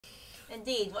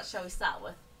Indeed, what shall we start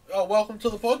with? Oh, welcome to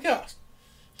the podcast.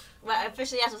 We're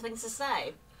officially out of things to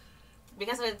say.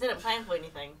 Because we didn't plan for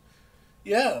anything.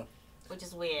 Yeah. Which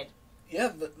is weird.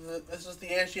 Yeah, this is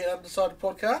the As Yet Undecided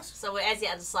podcast. So we're as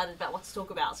yet undecided about what to talk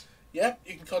about. Yep,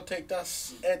 you can contact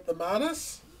us at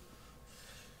themarnus.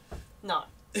 No.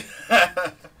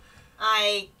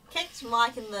 I kicked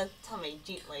Mike in the tummy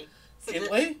gently. So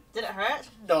Gently? Did it hurt?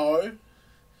 No.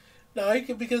 No,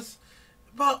 because...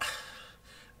 But...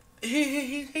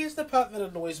 Here's the part that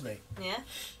annoys me. Yeah?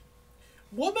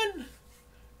 Women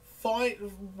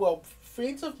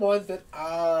friends of mine that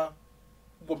are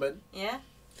women... Yeah?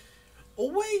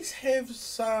 always have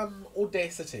some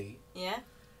audacity... Yeah?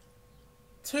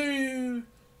 to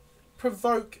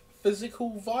provoke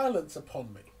physical violence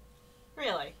upon me.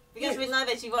 Really? Because Yes. we know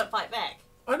that you won't fight back.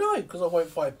 I know, because I won't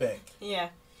fight back. Yeah.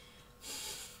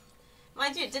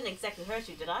 Mind you, it didn't exactly hurt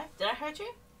you, did I? Did I hurt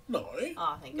you? No.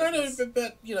 Oh, thank No, goodness.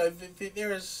 but you know,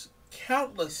 there is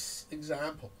countless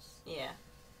examples. Yeah.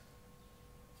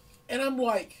 And I'm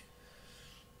like,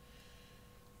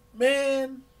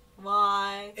 man,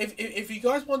 Why? if you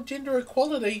guys want gender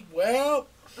equality, well,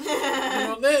 you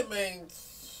know what that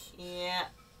means. Yeah.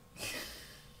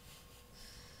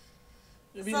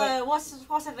 It'd be So, like,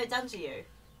 what have they done to you?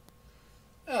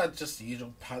 just the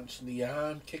usual punch in the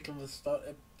arm, kick in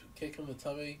the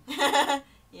tummy,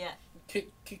 Yeah.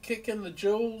 kick in the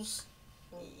jewels.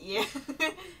 Yeah.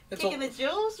 It's Kicking the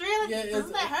jewels? Really? Yeah,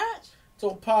 Doesn't that hurt? It's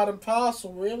all part and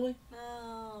parcel, really.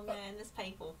 Oh, man, that's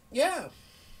painful. Yeah,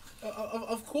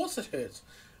 of course it hurts.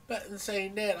 But in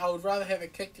saying that, I would rather have a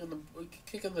kick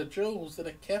in the jewels than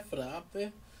a catheter up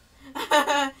there.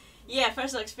 Yeah,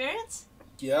 personal experience?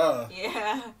 Yeah.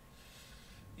 Yeah.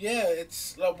 Yeah,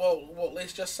 it's like, well,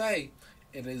 let's just say,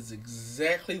 it is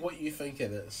exactly what you think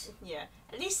it is. Yeah.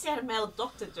 At least you had a male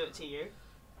doctor do it to you.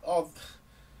 Oh,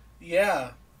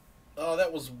 yeah. Oh,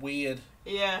 that was weird.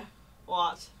 Yeah.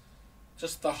 What?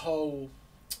 Just the whole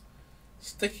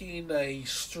sticking a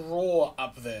straw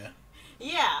up there.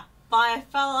 Yeah. By a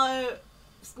fellow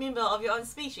member of your own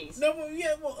species. No,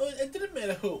 it didn't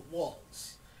matter who it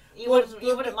was. You Well,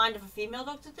 wouldn't mind if a female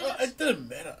doctor did it? It didn't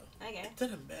matter. Okay. It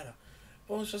didn't matter.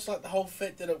 It was just like the whole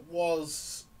fact that it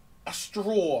was a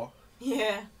straw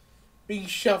Yeah. being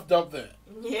shoved up there.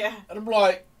 Yeah. And I'm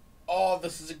like, oh,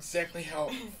 this is exactly how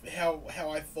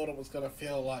I thought it was going to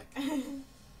feel like. I'm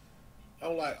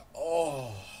like,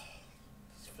 oh,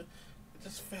 it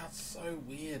just felt so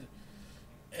weird.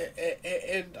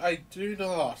 And I do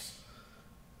not.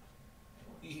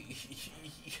 You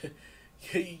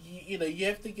know, you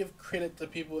have to give credit to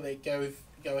people that go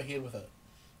ahead with it.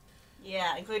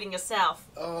 Yeah, including yourself.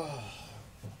 Oh.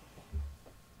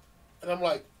 And I'm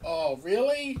like, oh,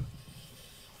 really?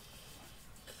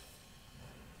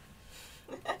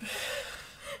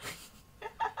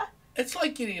 It's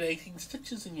like getting 18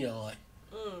 stitches in your eye.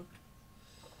 Mm.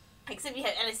 Except you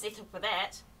had anesthetic for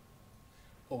that.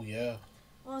 Oh, yeah.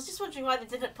 Well, I was just wondering why they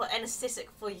didn't put anesthetic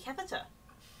for your catheter.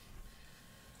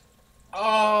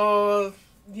 Oh,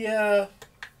 yeah.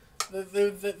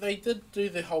 They did do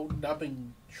the whole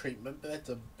numbing treatment, but that's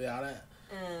about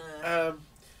it.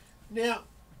 Now,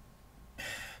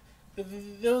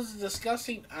 there was a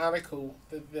disgusting article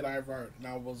that I wrote, and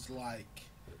I was like,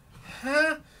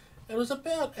 huh? It was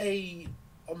about a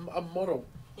model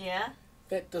Yeah?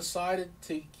 that decided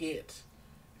to get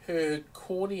her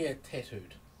cornea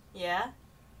tattooed. Yeah?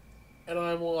 And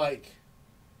I'm like,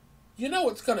 you know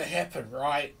what's going to happen,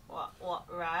 right? What,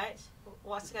 right?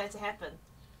 What's going to happen?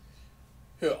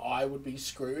 Her eye would be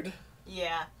screwed.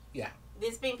 Yeah. Yeah.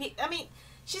 There's been people, I mean,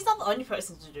 she's not the only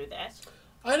person to do that.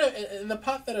 I know, and the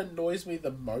part that annoys me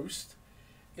the most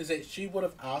is that she would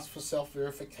have asked for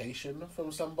self-verification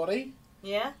from somebody.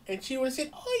 Yeah? And she would have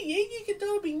said, oh yeah, you can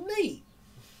do it, be neat.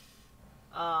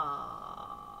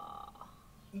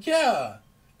 Yeah.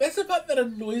 That's the part that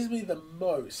annoys me the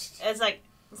most. It's like,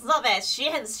 it's not that she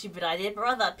had a stupid idea, but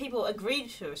rather people agreed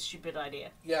to a stupid idea.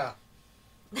 Yeah.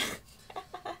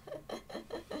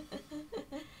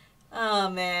 Oh,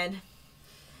 man.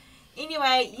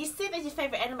 Anyway, you said that your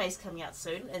favourite anime is coming out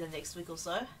soon, in the next week or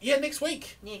so. Yeah, next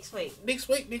week. Next week.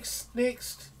 Next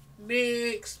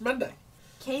Monday.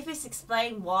 Can you please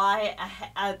explain why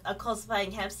a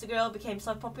cosplaying hamster girl became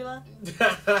so popular?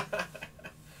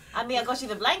 I mean, I got you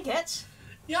the blanket.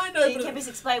 Yeah, I know, Can you please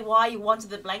explain why you wanted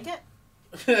the blanket?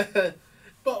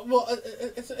 but well,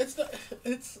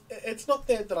 it's not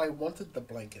that I wanted the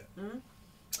blanket. Mm-hmm.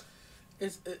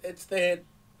 It's that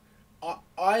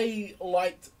I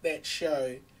liked that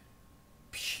show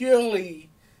purely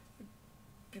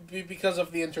because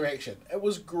of the interaction. It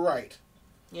was great.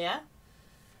 Yeah?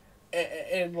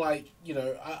 And like, you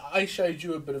know, I showed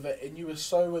you a bit of it, and you were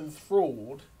so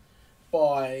enthralled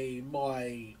by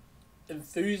my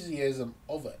enthusiasm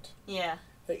of it Yeah.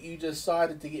 that you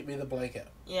decided to get me the blanket.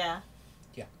 Yeah.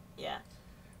 Yeah. Yeah.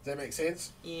 Does that make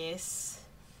sense? Yes.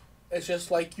 It's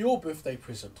just like your birthday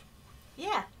present.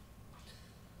 Yeah.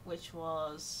 Which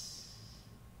was...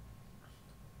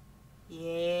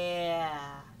 Yeah.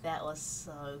 That was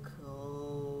so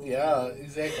cool. Yeah,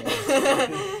 exactly.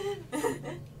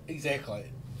 Exactly.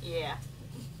 Yeah.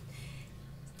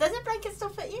 Does that blanket still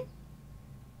fit you? It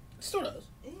still does.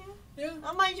 Yeah. Yeah.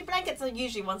 Oh, mind you, blankets are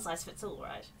usually one size fits all,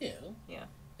 right? Yeah. Yeah.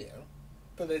 Yeah.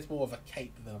 But that's more of a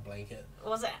cape than a blanket.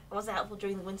 Was it helpful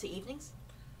during the winter evenings?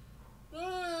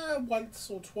 Once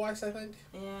or twice, I think.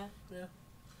 Yeah. Yeah.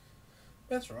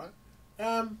 That's right.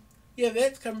 Yeah,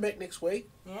 that's coming back next week.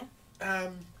 Yeah.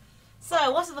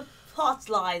 So, what are the plot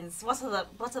lines? What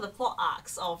are the plot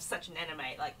arcs of such an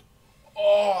anime? Like,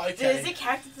 Oh, okay. is it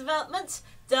character development?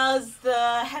 Does the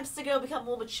hamster girl become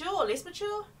more mature or less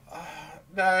mature?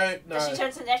 No. Does she turn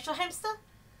into a natural hamster?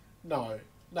 No.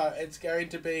 It's going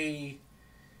to be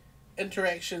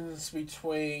interactions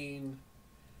between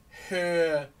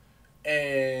her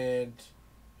and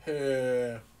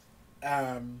her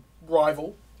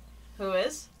rival. Who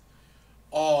is?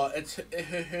 Oh, it's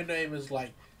her name is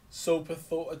like Sylvie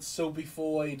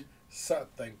something.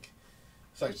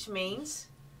 It's like, Which means?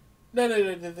 No,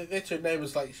 that's her name.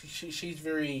 Is like she's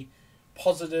very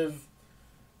positive,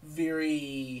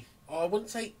 very, I wouldn't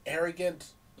say arrogant,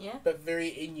 Yeah. but very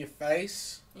in your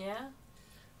face, Yeah.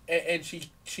 and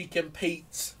she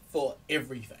competes for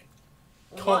everything,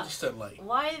 constantly.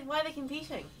 Why are they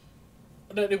competing?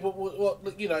 No, well,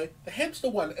 you know, the hamster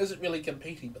one isn't really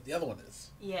competing, but the other one is,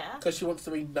 Yeah. because she wants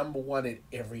to be number one in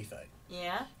everything,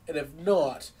 Yeah. and if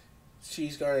not,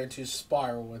 she's going to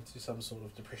spiral into some sort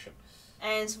of depression.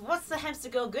 And what's the hamster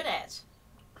girl good at?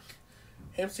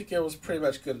 Hamster girl was pretty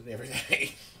much good at everything.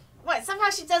 Wait, somehow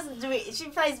she doesn't do it. She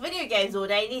plays video games all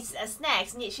day and eats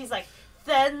snacks, and yet she's like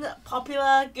thin,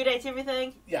 popular, good at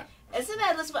everything. Yeah. Isn't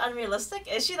that a little bit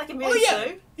unrealistic? Is she like a Oh Mary yeah,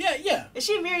 Sue? yeah. Is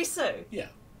she a Mary Sue? Yeah.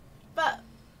 But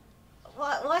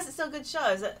why is it still a good show?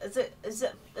 Are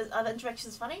the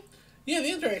interactions funny? Yeah,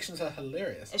 the interactions are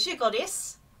hilarious. Is she a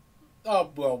goddess? Oh,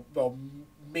 well,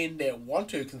 men that want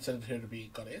to consider her to be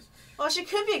a goddess. Well, she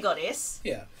could be a goddess.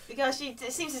 Yeah. Because she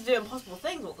seems to do impossible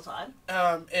things all the time.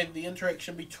 And the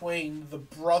interaction between the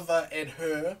brother and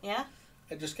her Yeah.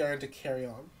 are just going to carry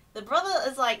on. The brother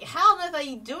is like, how on earth are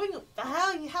you doing?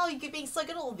 How are you being so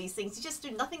good at all these things? You just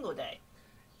do nothing all day.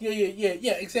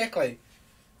 Yeah, exactly.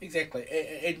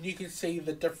 And you can see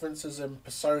the differences in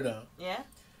persona Yeah.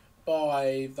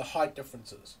 by the height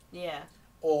differences. Yeah.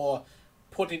 Or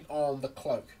putting on the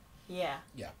cloak. Yeah.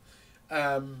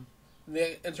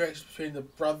 The interaction between the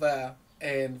brother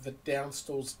and the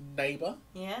downstairs neighbour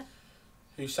Yeah.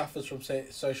 who suffers from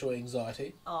social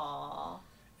anxiety. Aww.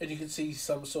 And you can see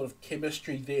some sort of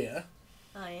chemistry there.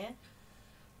 Oh yeah.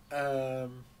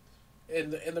 In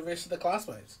the rest of the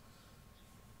classmates.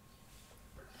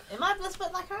 Am I a little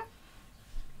bit like her?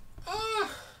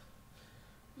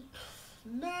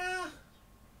 Nah,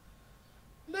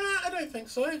 I don't think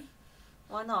so.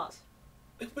 Why not?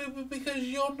 Because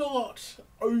you're not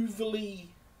overly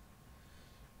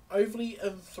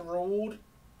enthralled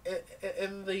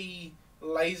in the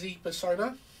lazy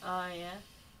persona. Oh yeah.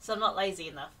 So I'm not lazy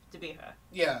enough to be her.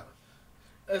 Yeah.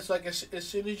 It's like as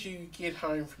soon as you get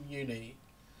home from uni,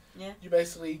 Yeah. you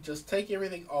basically just take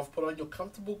everything off, put on your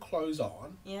comfortable clothes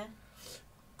on, Yeah.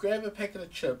 grab a packet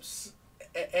of chips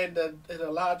and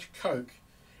a large Coke,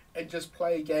 and just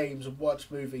play games and watch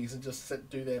movies and just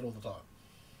do that all the time.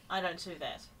 I don't do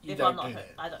that. You Therefore, don't I'm do not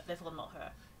her. that. Therefore, I'm not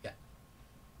her. Yeah.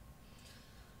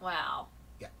 Wow.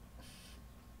 Yeah.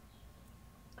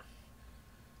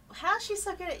 How is she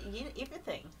so good at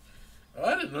everything?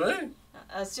 I don't know.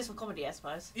 It's just for comedy, I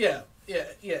suppose. Yeah,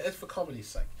 it's for comedy's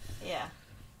sake. Yeah.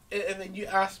 And then you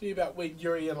asked me about when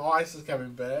Yuri and Ice is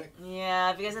coming back.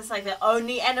 Yeah, because it's like the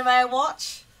only anime I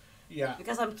watch. Yeah.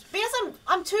 Because I'm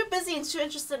too busy and too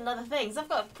interested in other things. I've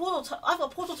got portal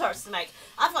turrets to make.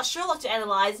 I've got Sherlock to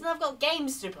analyze, and I've got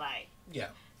games to play. Yeah.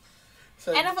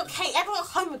 So, And I've got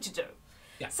homework to do.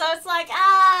 Yeah. So it's like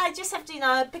I just have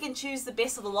to pick and choose the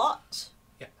best of the lot.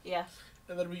 Yeah. Yeah.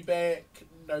 And then we'll be back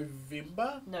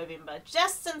November.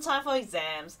 Just in time for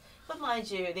exams. But mind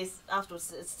you,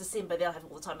 afterwards it's December. They'll have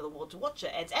all the time in the world to watch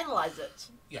it and to analyze it.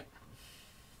 Yeah.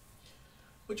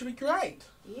 Which will be great.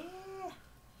 Yeah.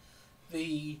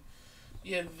 I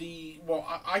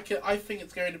think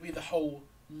it's going to be the whole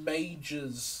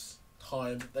majors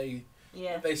time that they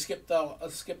Yeah. skipped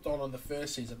on the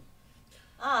first season.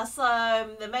 Ah,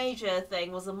 so the major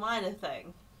thing was a minor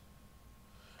thing.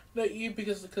 No,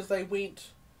 because they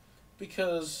went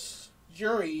because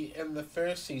Yuri in the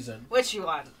first season. Which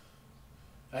one?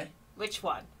 Eh? Which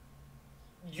one?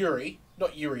 Yuri,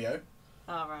 not Yurio.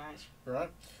 All right.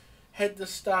 Right, had to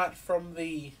start from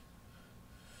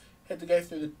had to go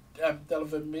through the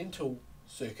developmental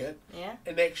circuit. Yeah.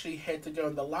 And actually had to go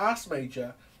in the last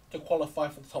major to qualify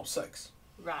for the top 6.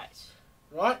 Right.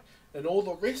 Right, and all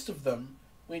the rest of them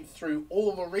went through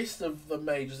all the rest of the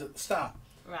majors at the start.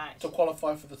 Right. To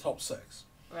qualify for the top 6.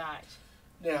 Right.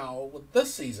 Now with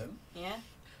this season, Yeah.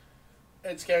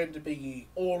 it's going to be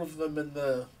all of them in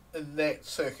that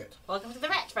circuit. Welcome to the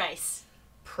rat race.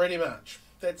 Pretty much.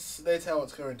 That's how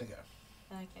it's going to go.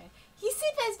 Okay. He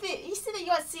said that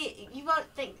you won't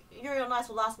think Yuri on Ice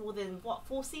will last more than what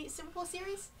 4 series,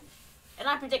 and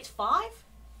I predict 5.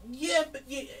 Yeah, but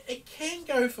it can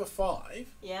go for 5.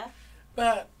 Yeah.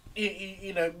 But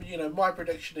you know, my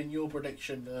prediction and your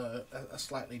prediction are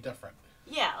slightly different.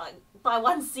 Yeah, like by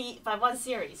one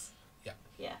series. Yeah.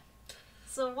 Yeah.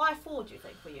 So why 4 do you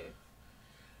think for you?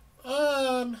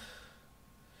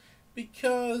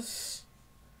 Because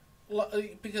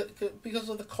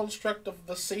of the construct of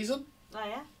the season. Oh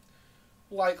yeah.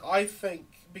 Like I think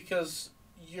because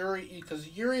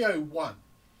Yurio won.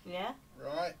 Yeah.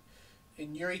 Right,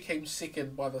 and Yuri came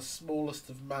second by the smallest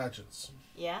of margins.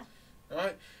 Yeah.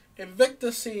 Right, and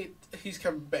Victor said he's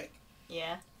coming back.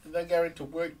 Yeah. And they're going to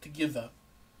work together.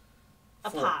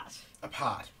 Apart.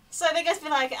 So they're going to be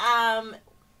like,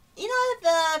 you know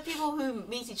the people who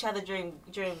meet each other during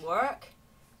work?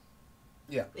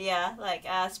 Yeah. Yeah, like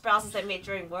spouses that met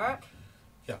during work?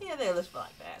 Yeah. Yeah, they're a little bit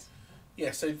like that.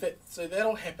 Yeah, so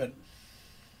that'll happen.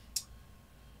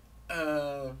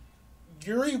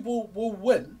 Yuri will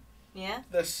win. Yeah.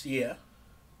 This year.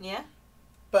 Yeah.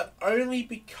 But only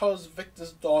because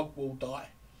Victor's dog will die.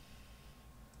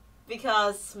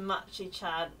 Because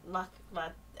Machi-chan,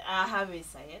 how do you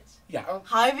say it? Yeah.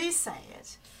 How do you say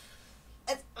it?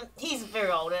 He's very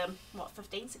old, what,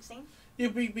 15, 16? Yeah,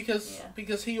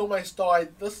 because he almost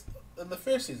died in the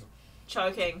first season.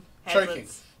 Choking.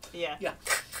 Yeah. Yeah.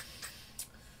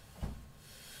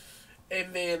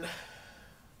 And then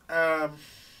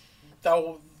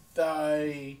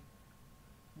they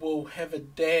will have a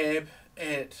dab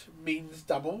at men's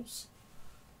doubles.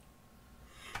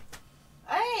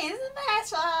 Hey, isn't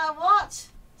that, what?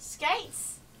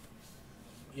 Skates?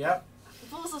 Yep.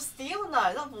 Balls of Steel?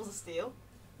 No, not Balls of Steel.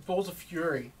 Balls of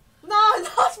Fury. No,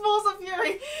 not Balls of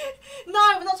Fury.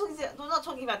 No, we're not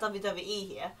talking about WWE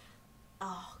here.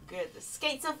 Oh, goodness.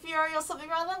 Skates of Fury or something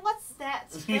rather? What's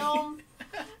that film?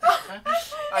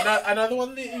 Another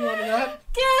one that you want to know?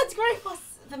 Good grief.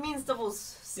 What's the men's doubles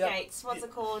skates? Yep. What's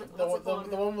it called? The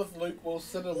one with Luke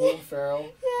Wilson and Will Ferrell.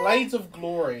 Yeah. Blades of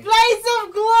Glory. Blades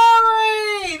of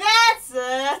Glory! That's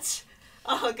it!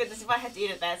 Oh, goodness. If I had to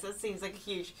edit that, so it seems like a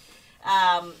huge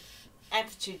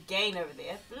amplitude gain over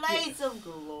there. Blades of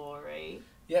Glory.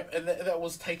 Yep, and that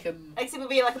was taken... Except it would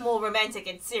be like a more romantic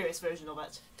and serious version of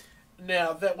it.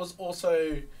 Now, that was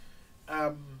also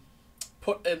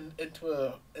put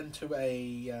into a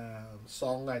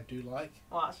song I do like.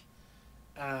 What?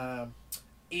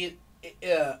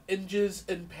 Injures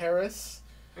in Paris.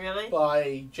 Really?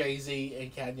 By Jay-Z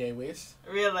and Kanye West.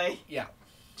 Really? Yeah.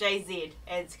 Jay-Z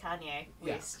and Kanye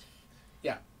West.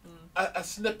 Yeah. A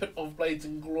snippet of Blades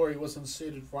and Glory was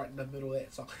inserted right in the middle of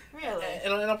that song. Really?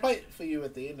 And I'll play it for you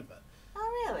at the end of it.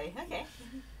 Oh, really? Okay.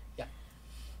 Yeah.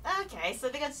 Okay, so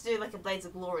they're going to do like a Blades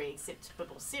of Glory, except a bit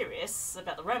more serious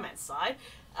about the romance side.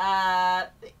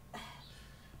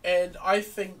 And I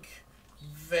think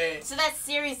that... So that's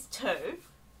Series 2.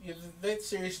 Yeah, that's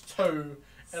Series 2.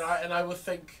 And I would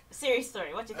think... Series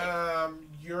 3, what do you think?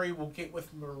 Yuri will get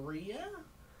with Maria?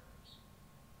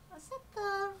 Is that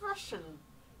the Russian?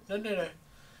 No.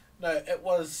 No, it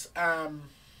was...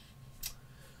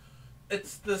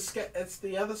 It's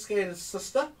the other skater's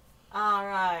sister. Ah,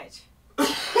 right.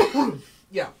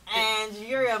 Yeah. And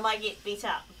Yuri might get beaten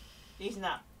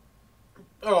up.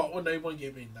 Oh, well, no, he won't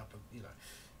get beaten up. You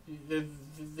know,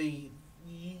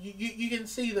 you can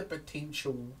see the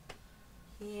potential.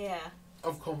 Yeah.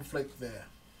 Of conflict there.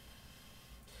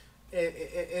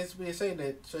 As we were saying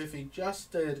that Sophie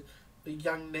just did the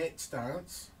young Nats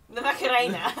dance. The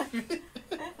Macarena.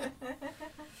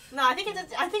 No, I think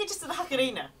it just did the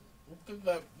Macarena.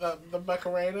 The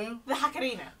Macarena. The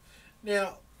Macarena.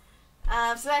 Now.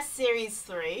 So that's Series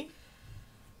 3.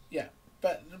 Yeah,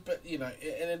 but you know,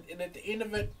 and at the end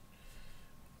of it,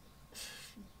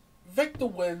 Victor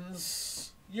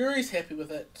wins. Yuri's happy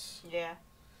with it. Yeah.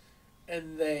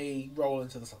 And they roll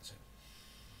into the sunset.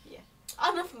 Yeah.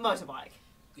 On a motorbike.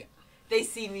 Yeah. They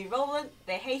see me rolling.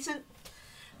 They hate it.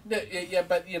 Yeah,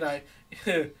 but you know,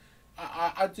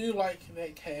 I do like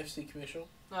that KFC commercial.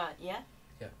 Right, yeah?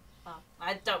 Yeah. Oh,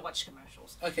 I don't watch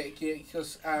commercials. Okay, yeah,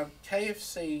 because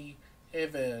KFC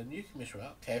have a new commercial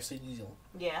out, KFC New Zealand,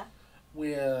 Yeah.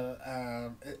 where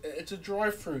it's a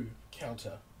drive-through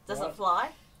counter. Does right? it fly?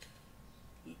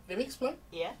 Let me explain.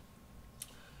 Yeah.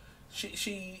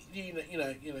 She you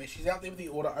know she's out there with the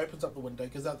order, opens up the window,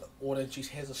 gives out the order, and she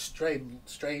has a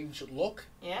strange look.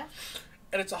 Yeah.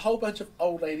 And it's a whole bunch of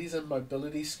old ladies in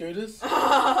mobility scooters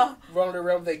rolling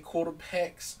around with their quarter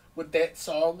packs with that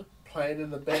song playing in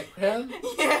the background.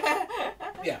 Yeah.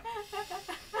 Yeah.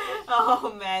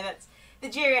 Oh man, the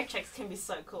geriatrics can be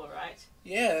so cool, right?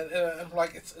 Yeah, and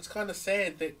like it's kind of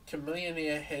sad that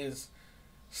Chameleonaire has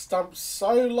stumped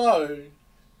so low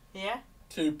Yeah.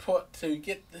 to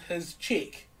get his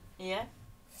check Yeah.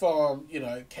 from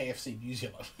KFC New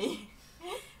Zealand.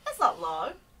 That's not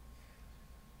low.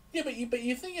 Yeah, but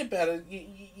you think about it,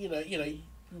 you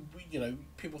know,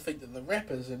 people think that the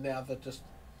rappers, and now they're just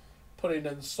putting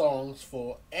in songs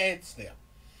for ads now.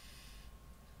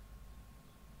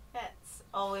 That's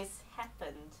always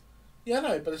happened. Yeah, I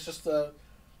know, but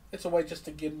it's a way just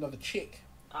to get another check.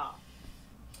 Oh.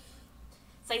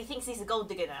 So he thinks he's a gold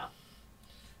digger now?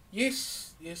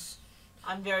 Yes.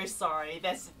 I'm very sorry.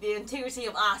 That's the integrity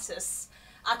of artists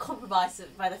are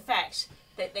compromised by the fact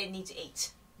that they need to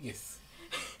eat. Yes.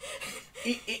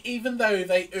 Even though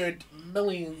they earned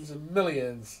millions and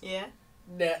millions. Yeah.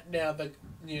 Now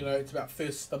it's about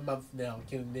first of the month now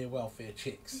getting their welfare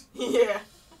checks. Yeah.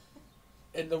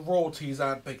 And the royalties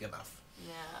aren't big enough.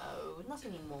 No, not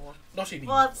anymore. Not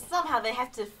anymore. Well, somehow they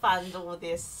have to fund all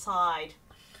their side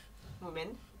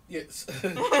women. Yes.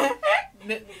 I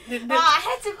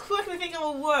had to quickly think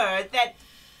of a word that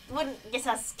wouldn't get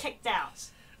us kicked out.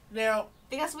 Now,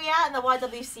 because we are in the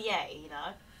YWCA, you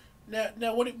know.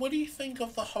 Now, what do you think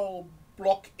of the whole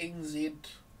Block NZ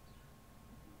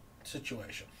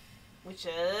situation? Which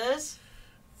is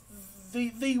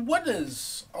the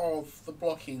winners of the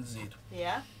Block NZ.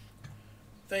 Yeah.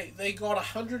 They got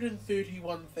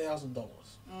 $131,000.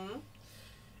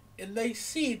 And they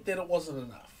said that it wasn't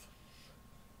enough.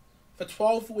 For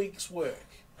 12 weeks' work.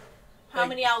 How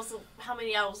many hours a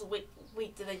week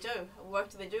do they do? Work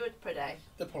do they do it per day?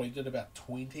 They probably did about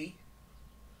 20.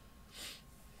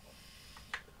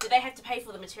 Do they have to pay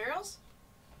for the materials?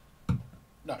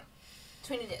 No.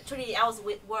 20 hours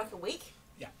work a week?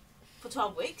 Yeah. For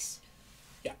 12 weeks?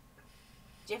 Yeah.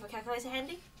 Do you have a calculator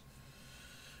handy?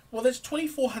 Well, that's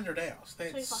 2,400 hours.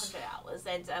 That's 2,400 hours.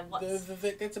 And what's...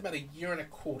 That's about a year and a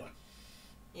quarter.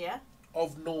 Yeah.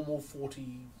 Of normal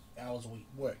 40 hours a week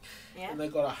work. Yeah. And they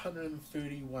got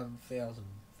 131,000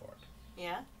 for it.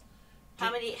 Yeah.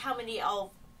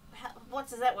 What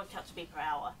does that work out to be per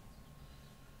hour?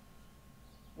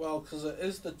 Well, because it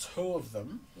is the two of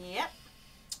them. Yep.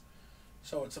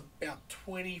 So it's about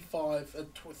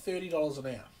 $30 an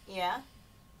hour. Yeah.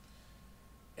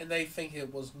 And they think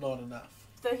it was not enough.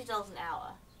 $30 an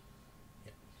hour.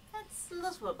 Yeah. That's a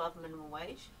little above minimum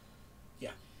wage.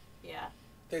 Yeah. Yeah.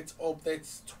 That's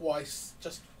twice,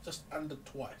 just under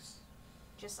twice.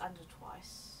 Just under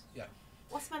twice. Yeah.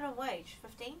 What's minimum wage?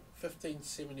 15?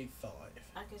 $15.75.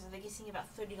 Okay, so they're getting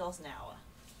about $30 an hour.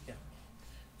 Yeah.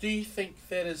 Do you think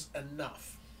that is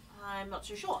enough? I'm not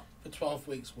too sure. For 12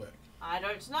 weeks' work? I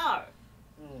don't know.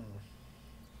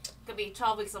 Could be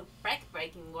 12 weeks of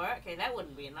back-breaking work, and that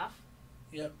wouldn't be enough.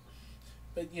 Yep.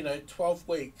 But 12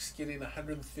 weeks getting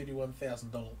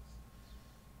 $131,000.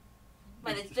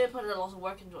 But they do put a lot of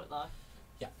work into it, though.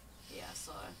 Yeah. Yeah,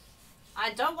 so...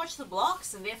 I don't watch the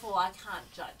blocks, and therefore I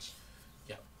can't judge.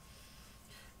 Yeah.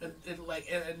 And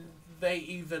they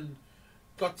even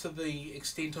got to the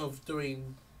extent of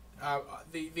doing...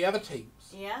 the other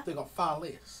teams. Yeah? They got far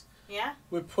less. Yeah?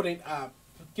 We're putting up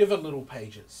giver little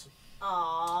pages.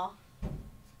 Aww.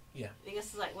 Yeah. I guess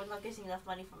it's like, we're not getting enough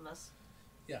money from this.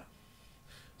 Yeah.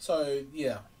 So,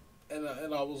 yeah. And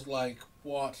I was like,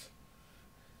 what...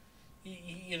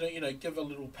 You know, give a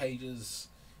little pages.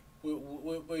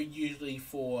 We're usually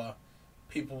for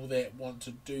people that want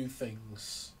to do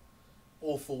things,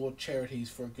 or for charities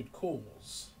for a good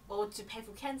cause. Or to pay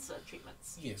for cancer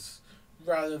treatments. Yes,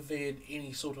 rather than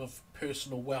any sort of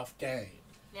personal wealth gain.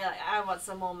 Yeah, like, I want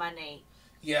some more money.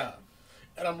 Yeah,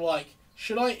 and I'm like,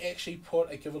 should I actually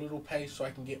put a give a little page so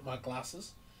I can get my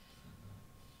glasses?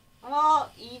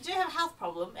 Well, you do have a health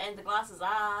problem, and the glasses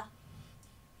are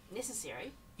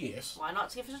necessary. Yes. Why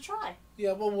not give it a try?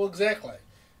 Yeah, well, exactly.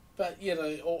 But,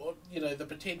 the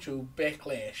potential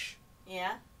backlash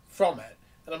Yeah? from it.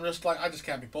 And I'm just like, I just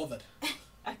can't be bothered.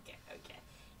 Okay.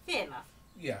 Fair enough.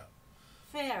 Yeah.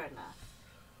 Fair enough.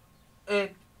 And,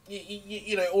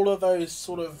 you know, all of those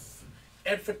sort of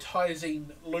advertising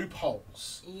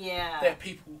loopholes Yeah. that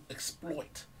people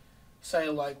exploit. Say,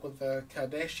 like with the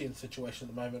Kardashian situation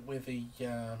at the moment, where the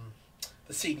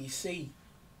CDC.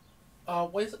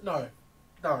 Where's it? No.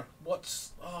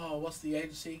 What's the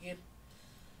agency again?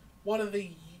 One of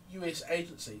the US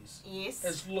agencies Yes.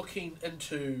 is looking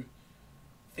into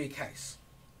their case.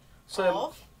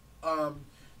 So,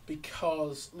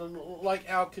 because like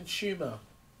our consumer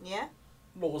Yeah.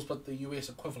 laws, but the US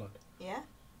equivalent. Yeah.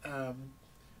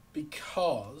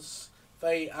 Because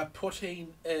they are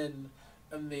putting in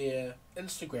their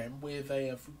Instagram where they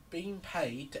have been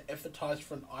paid to advertise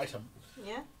for an item,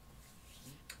 Yeah.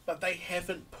 but they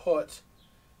haven't put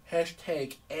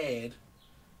hashtag ad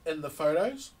in the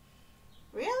photos.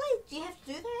 Really? Do you have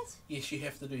to do that? Yes, you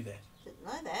have to do that. Didn't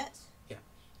know that.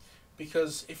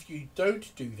 Because if you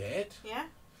don't do that, Yeah.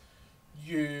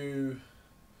 you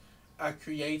are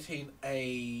creating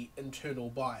a internal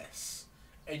bias,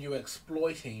 and you're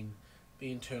exploiting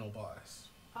the internal bias.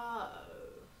 Oh.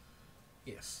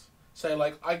 Yes. So,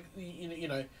 like, you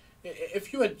know,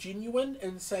 if you are genuine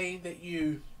in saying that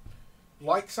you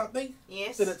like something,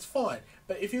 Yes. then it's fine.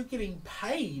 But if you're getting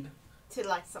paid, To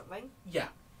like something. yeah,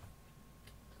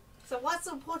 So what's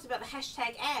so important about the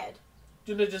hashtag ad?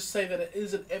 you know, just say that it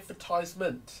is an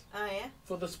advertisement Oh yeah.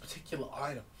 for this particular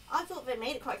item. I thought they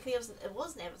made it quite clear it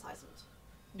was an advertisement.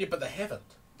 Yeah, but they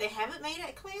haven't. They haven't made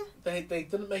it clear? They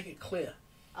didn't make it clear.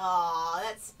 Oh,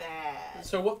 that's bad.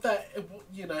 So what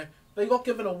you know, they got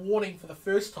given a warning for the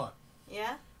first time.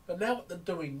 Yeah? But now what they're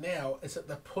doing now is that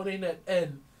they're putting it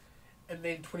in, and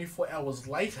then 24 hours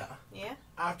later, Yeah?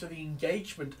 after the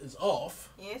engagement is off,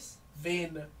 Yes?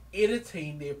 then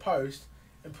editing their post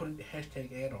and putting the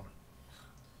hashtag ad on it.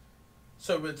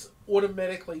 So it's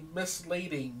automatically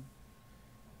misleading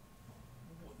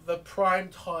the prime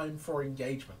time for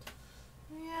engagement.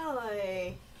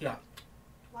 Really? Yeah.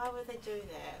 Why would they do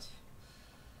that?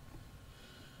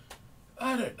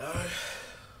 I don't know.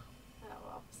 Oh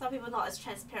well. Some people are not as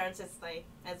transparent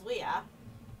as we are.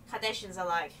 Kardashians are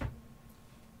like,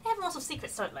 they have lots of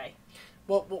secrets, don't they?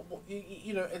 Well,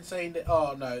 you know, and saying that,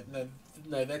 oh, no,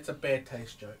 that's a bad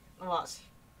taste joke. What?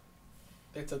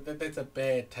 That's a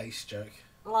bad taste joke.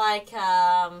 Like,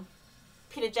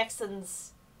 Peter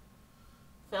Jackson's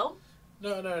film?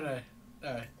 No.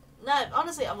 No,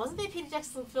 honestly, wasn't there a Peter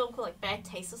Jackson film called like Bad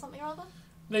Taste or something or other?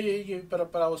 No,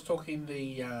 but I was talking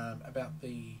about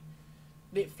the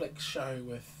Netflix show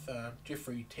with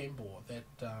Jeffrey Tambor that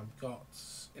got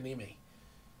an Emmy.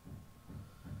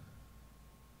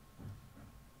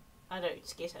 I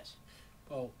don't get it.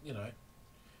 Well, you know,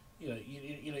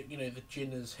 the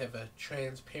Jenners have a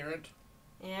transparent.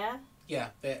 Yeah? Yeah,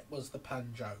 that was the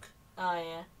pun joke. Oh,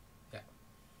 yeah. Yeah.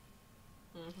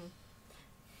 Mm-hmm.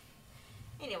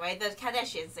 Anyway, the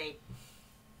Kardashians,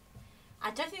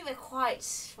 I don't think they're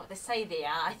quite what they say they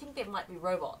are. I think they might be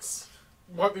robots.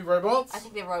 Might be robots? I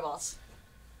think they're robots.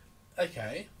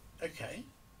 Okay.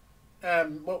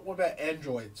 What about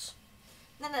androids?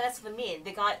 No, that's for the men.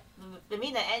 The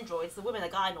men are androids, the women are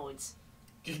gynoids.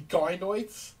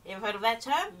 Gynoids? You ever heard of that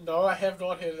term? No, I have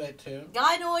not heard of that term.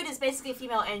 Gynoid is basically a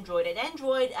female android. An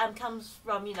android comes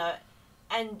from,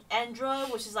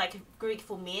 andro, which is like Greek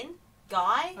for men.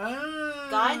 Guy. Ah.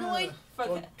 Gynoid.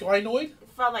 Gynoid?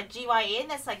 From like GYN,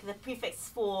 that's like the prefix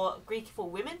for Greek for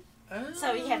women. Ah.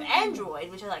 So you have android,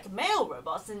 which are like male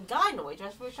robots, and gynoid,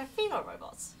 which are female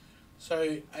robots.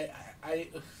 So,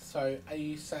 are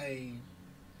you saying,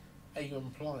 are you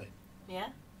implying Yeah?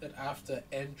 that after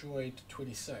Android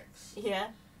 26, Yeah.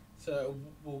 so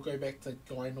we'll go back to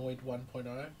Gynoid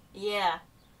 1.0? Yeah. To be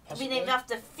Possibly? named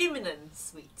after feminine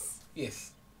sweets.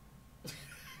 Yes.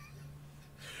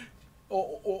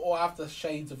 or after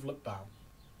Shades of Lip Balm.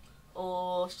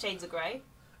 Or shades of grey.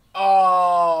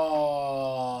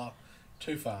 Oh,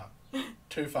 too far.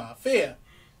 Too far. Fair.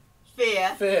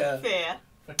 Fair.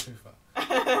 But too far.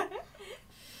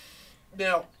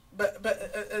 Now, but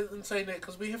in saying that,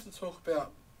 because we have to talk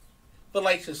about the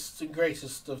latest and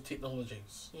greatest of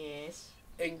technologies. Yes.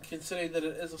 And considering that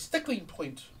it is a stickling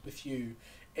point with you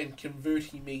in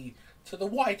converting me to the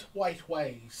white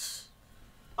ways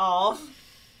Of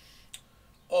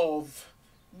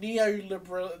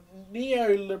neoliberal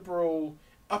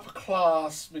upper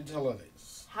class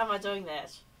mentalities. how am I doing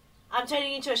that? I'm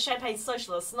turning into a champagne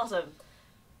socialist, not a...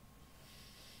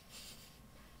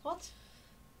 What?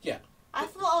 Yeah. I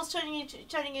thought I was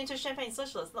turning into a champagne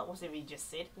socialist, not whatever you just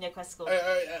said. Neoclassical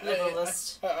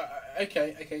liberalist.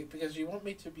 Okay, because you want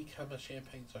me to become a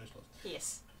champagne socialist.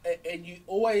 Yes. And you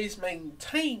always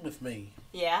maintain with me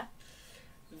Yeah.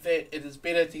 that it is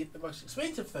better to get the most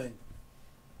expensive thing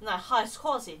No, highest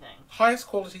quality thing. Highest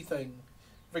quality thing,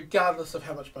 regardless of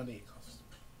how much money it costs.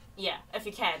 Yeah, if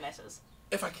you can, that is.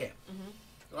 If I can.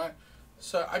 Mm-hmm. Right?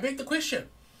 So I make the question.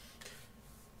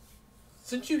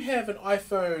 Since you have an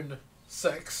iPhone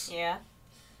 6, Yeah.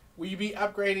 will you be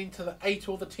upgrading to the 8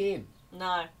 or the 10?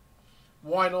 No.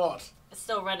 Why not? It's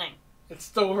still running. It's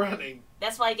still running.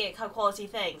 That's why I get high quality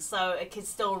things, so it can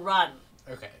still run.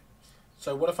 Okay.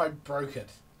 So what if I broke it?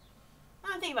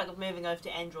 I'm thinking about moving over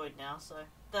to Android now, so...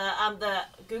 The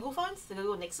Google phones, the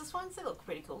Google Nexus phones, they look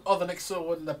pretty cool. Oh, the Nexus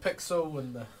and the Pixel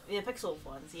and the... Yeah, Pixel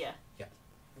ones, yeah. Yeah.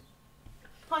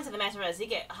 The point of the matter is, you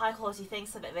get high quality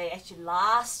things so that they actually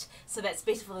last, so that's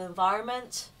better for the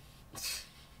environment.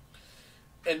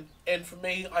 And for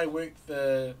me, I work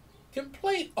the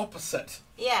complete opposite.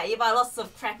 Yeah, you buy lots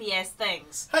of crappy ass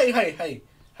things. Hey.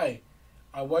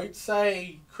 I won't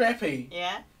say crappy.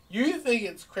 Yeah? You think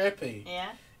it's crappy. Yeah?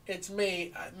 It's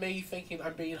me thinking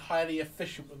I'm being highly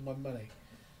efficient with my money.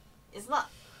 It's not...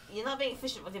 You're not being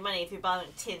efficient with your money if you're buying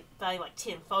 10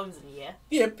 phones in a year.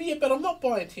 Yeah, but I'm not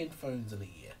buying 10 phones in a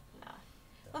year. No.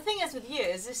 The thing is with you,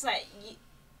 is just like...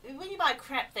 when you buy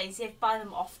crap things, you have to buy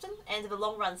them often, and in the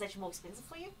long run, it's actually more expensive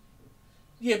for you.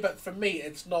 Yeah, but for me,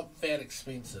 it's not that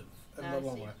expensive in the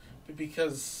long see. run. But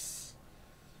because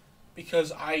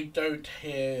I don't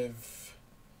have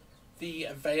the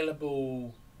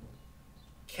available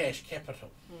cash capital.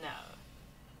 No.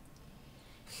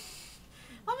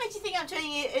 What made you think I'm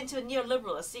turning you into a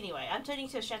neoliberalist anyway? I'm turning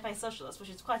into a champagne socialist, which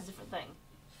is quite a different thing.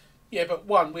 Yeah, but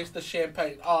where's the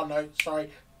champagne? Oh, no,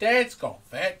 sorry. Dad's got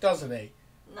that, doesn't he?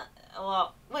 No,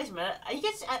 well, wait a minute. Are you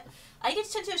going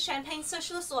to turn into a champagne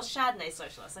socialist or a Chardonnay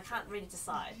socialist? I can't really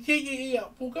decide. Yeah.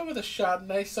 We'll go with a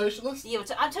Chardonnay socialist. Yeah,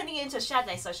 I'm turning you into a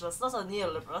Chardonnay socialist, not a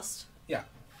neoliberalist. Yeah.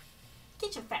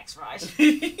 Get your facts right.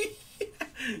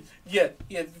 yeah.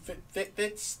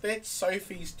 That's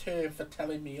Sophie's term for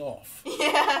telling me off.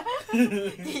 Yeah.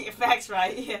 Get your facts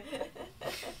right, yeah.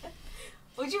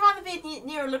 Would you rather be a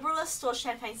neoliberalist or a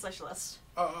champagne socialist?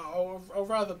 I'll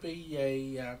rather be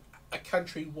a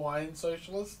country wine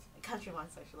socialist. A country wine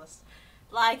socialist.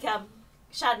 Like,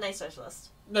 Chardonnay socialist.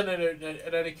 No.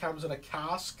 It only comes in a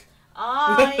cask.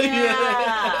 Oh,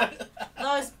 yeah.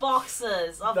 Those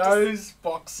boxes.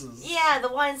 Boxes. Yeah, the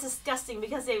wine's disgusting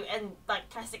because they're in, like,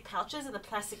 plastic pouches and the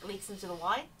plastic leaks into the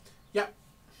wine. Yep.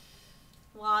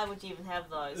 Why would you even have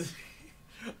those?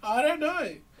 I don't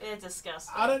know. They're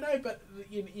disgusting. I don't know, but,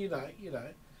 you know.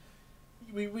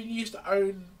 When you used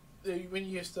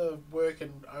to work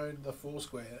and own the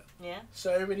Foursquare, Yeah?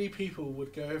 so many people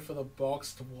would go for the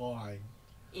boxed wine.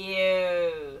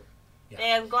 Ew. Yeah. They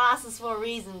have glasses for a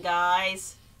reason,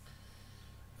 guys.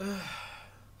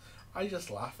 I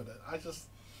just laugh at it.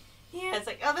 Yeah, it's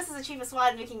like, oh, this is the cheapest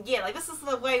wine we can get. Like, this is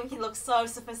the way we can look so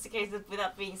sophisticated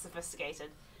without being sophisticated.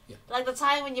 Yeah. Like the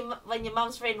time when your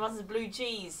mum's friend wanted blue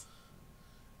cheese.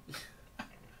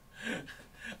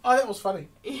 Oh, that was funny.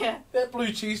 Yeah. That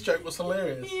blue cheese joke was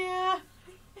hilarious. Yeah.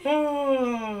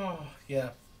 Oh,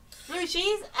 yeah. Blue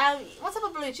cheese? What type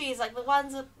of blue cheese? Like the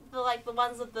ones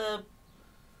with the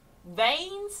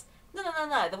veins? No.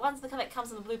 The ones that comes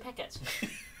in the blue packet.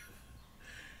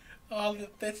 Oh,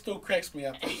 that still cracks me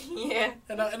up. Yeah.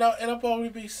 And I'll probably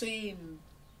be seeing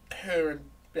her in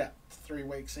about 3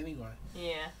 weeks anyway.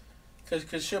 Yeah.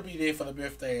 Because she'll be there for the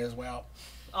birthday as well.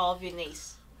 Oh, of your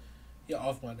niece. Yeah,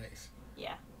 of my niece.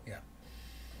 Yeah. Yeah.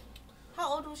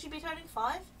 How old will she be turning?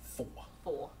 5? 4.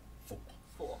 4.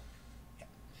 4. Yeah.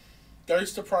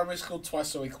 Goes to primary school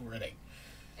twice a week already.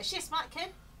 Is she a smart kid?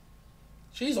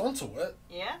 She's onto it.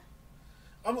 Yeah.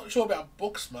 I'm not sure about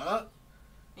book smart.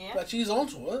 Yeah. But she's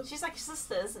onto it. She's like your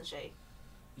sister, isn't she?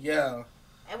 Yeah.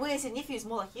 And whereas your nephew's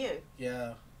more like you.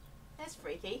 Yeah. That's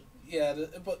freaky. Yeah,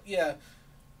 but yeah,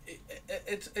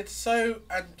 it's so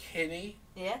uncanny.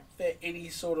 Yeah. That any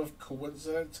sort of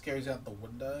coincidence goes out the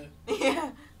window.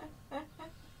 Yeah.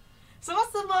 So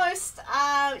what's the most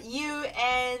you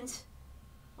and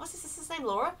what's his sister's name,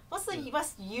 Laura? What's the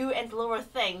most you and Laura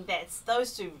thing that's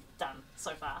those two done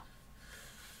so far?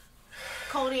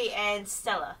 Cody and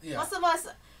Stella. Yeah. What's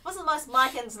the most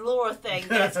Mike and Laura thing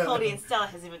that Cody and Stella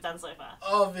has even done so far?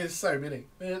 Oh, there's so many.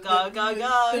 Go.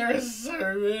 There are so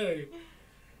many.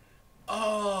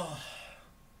 Oh.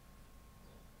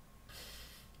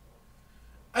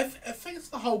 I think it's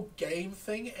the whole game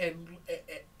thing,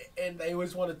 and they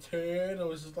always want to turn. I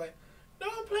was just like, no,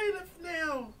 I'm playing it for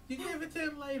now. You can have it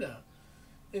turn later.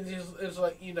 And it's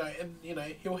like,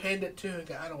 he'll hand it to her and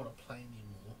go, I don't want to play anymore.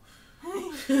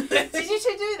 Did you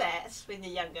two do that when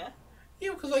you're younger?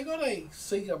 Yeah, because I got a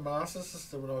Sega Master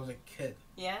System when I was a kid.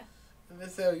 Yeah. And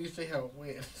that's usually how it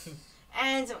went.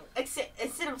 And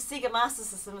instead of Sega Master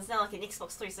System, it's now like an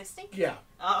Xbox 360. Yeah.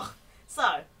 Oh,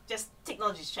 so just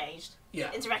technology's changed.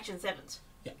 Yeah. Interactions haven't.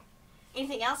 Yeah.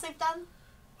 Anything else they've done?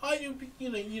 You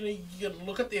can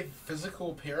look at their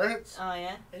physical appearance. Oh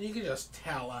yeah. And you can just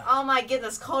tell. Oh my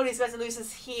goodness, Cody's going to lose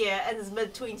his hair in his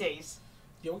mid-20s.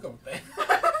 Yeah, we'll go with that.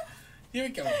 Yeah,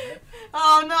 we'll go with that.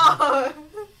 Oh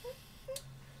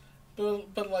no.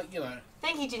 But like, you know.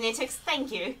 Thank you, genetics.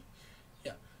 Thank you.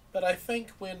 Yeah. But I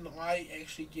think when I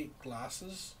actually get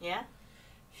glasses, Yeah.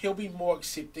 he'll be more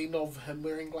accepting of him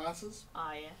wearing glasses.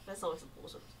 Oh yeah, that's always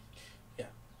important.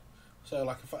 So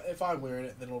like if I'm wearing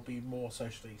it, then it'll be more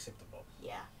socially acceptable.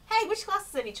 Yeah. Hey, which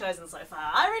glasses have you chosen so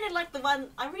far? I really like the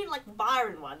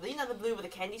Byron one. You know, the blue with the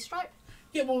candy stripe?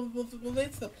 Yeah, well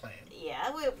that's the plan.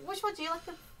 Yeah. Which one do you like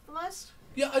the most?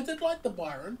 Yeah, I did like the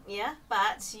Byron. Yeah,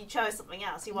 but you chose something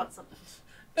else. You want something.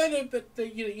 No, but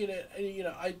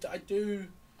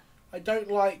I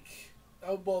don't like.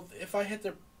 Well, if I had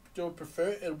to do a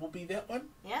prefer, it will be that one.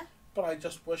 Yeah. But I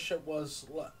just wish it was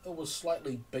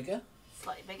slightly bigger.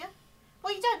 Slightly bigger.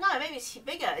 Well, you don't know. Maybe it's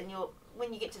bigger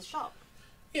when you get to the shop.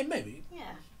 Yeah, maybe.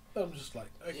 Yeah. But I'm just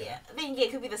like, okay. Yeah. Then yeah,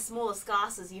 it could be the smallest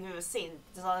glasses you've ever seen,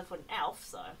 designed for an elf.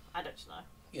 So I don't know.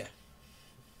 Yeah.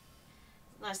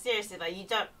 No, seriously though, you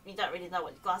don't really know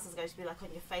what glasses are going to be like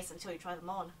on your face until you try them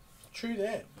on. True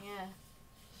that. Yeah.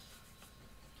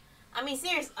 I mean,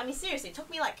 seriously, it took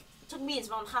me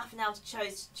around half an hour to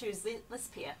choose this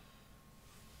pair.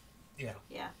 Yeah.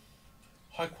 Yeah.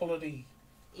 High quality.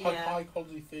 Yeah. High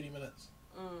quality 30 minutes.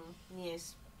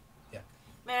 Yes. Yeah.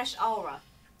 Mash Aura.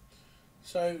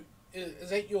 So, is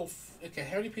that your... Okay,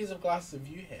 how many pairs of glasses have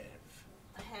you had?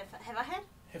 Have I had?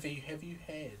 Have you had? 1, 2.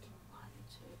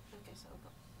 Okay, so I've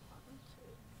got 1,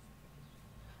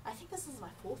 2. I think this is my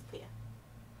 4th pair.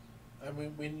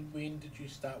 And when did you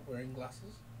start wearing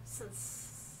glasses?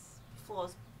 Since before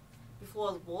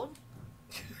I was born.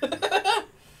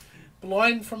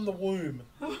 Blind from the womb.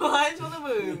 Blind from the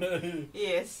womb.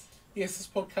 Yes. Yes, this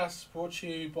podcast is brought to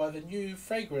you by the new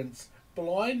fragrance,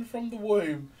 Blind from the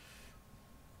Womb.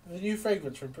 The new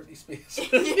fragrance from Britney Spears.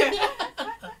 Yeah.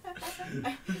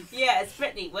 Yeah, it's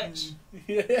Britney, which.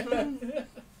 Yeah.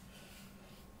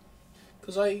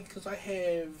 Because I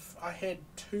had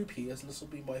 2 pairs and this will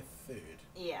be my 3rd.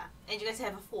 Yeah, and you're going to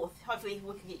have a 4th. Hopefully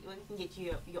we can get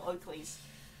you your Oakleys.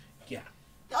 Yeah.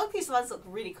 The Oakleys ones look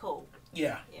really cool.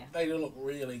 Yeah. Yeah. They do look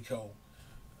really cool.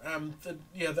 The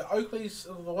Oakleys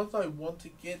are the ones I want to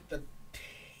get, the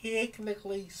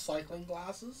technically cycling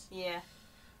glasses. Yeah.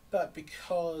 But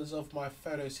because of my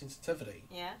photosensitivity,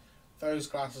 Yeah. those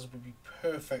glasses would be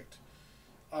perfect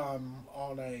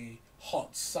on a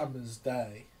hot summer's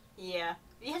day. Yeah.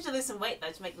 You have to lose some weight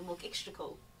though to make them look extra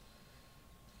cool.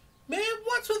 Man,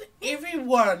 what's with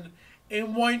everyone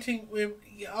and wanting...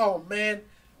 Oh, man.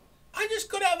 I just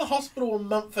got out of the hospital a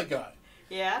month ago.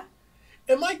 Yeah.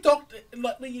 And my doctor...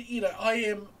 Like, you know, I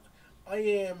am...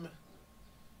 I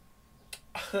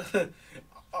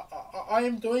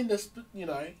am doing this, you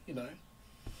know...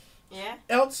 Yeah.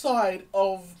 Outside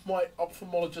of my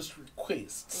ophthalmologist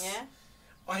requests. Yeah.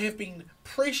 I have been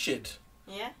pressured...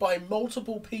 Yeah. by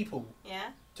multiple people Yeah.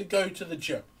 to go to the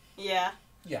gym. Yeah.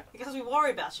 Yeah. Because we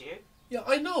worry about you. Yeah,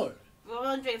 I know. We're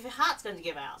wondering if your heart's going to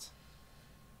give out.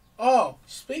 Oh,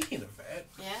 speaking of that.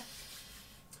 Yeah.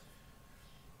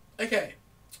 Okay.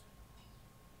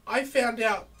 I found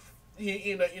out,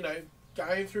 you know,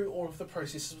 going through all of the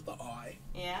processes with the eye.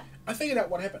 Yeah. I figured out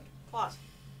what happened. What?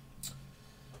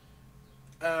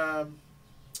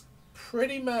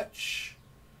 Pretty much,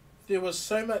 there was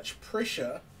so much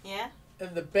pressure. Yeah.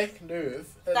 In the back nerve.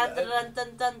 Dun dun dun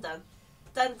dun dun dun.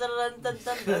 Dun dun dun dun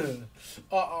dun dun.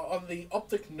 On the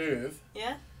optic nerve.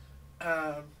 Yeah.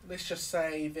 Let's just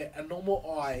say that a normal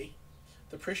eye,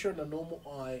 the pressure in a normal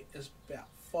eye is about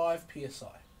 5 psi.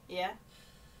 Yeah.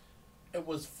 It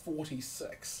was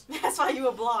 46. That's why you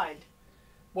were blind.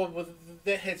 Well,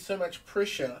 that had so much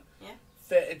pressure. Yeah.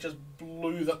 That it just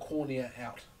blew the cornea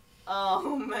out.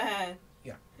 Oh man.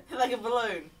 Yeah. Like a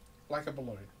balloon. Like a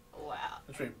balloon. Wow.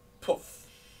 It's really poof.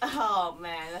 Oh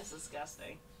man, that's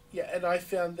disgusting. Yeah, and I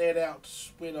found that out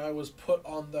when I was put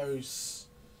on those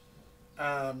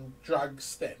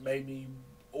drugs that made me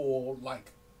all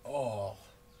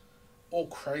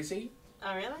crazy.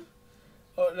 Oh really?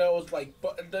 Oh no, it was like,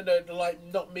 no, like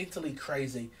not mentally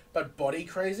crazy, but body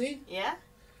crazy. Yeah.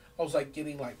 I was like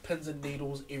getting like pins and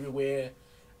needles everywhere,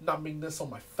 numbingness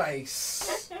on my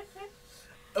face.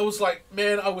 It was like,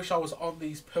 man, I wish I was on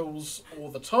these pills all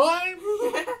the time.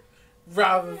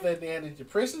 Rather than the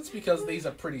antidepressants, because these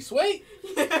are pretty sweet.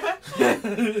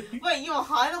 Wait, you were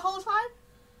high the whole time?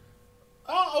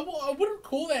 Oh, I wouldn't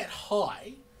call that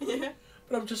high. Yeah.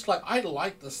 But I'm just like, I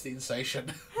like this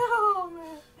sensation. Oh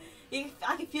man,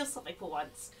 I can feel something for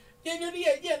once. Yeah.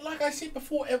 Like I said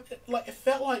before, it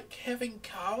felt like having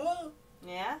kava.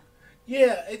 Yeah.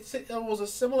 Yeah, it was a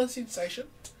similar sensation.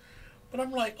 But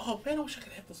I'm like, oh man, I wish I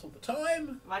could have this all the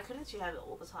time. Why couldn't you have it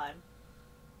all the time?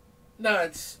 No,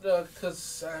 it's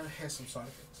because it has some side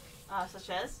effects. Such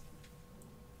as?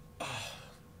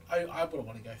 I wouldn't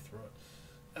want to go through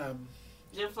it.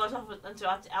 Did it float off into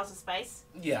outer space?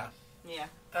 Yeah. Yeah.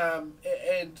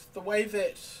 And the way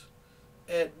that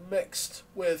it mixed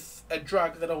with a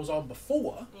drug that I was on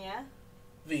before, Yeah.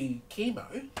 the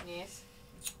chemo, Yes.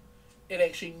 it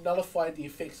actually nullified the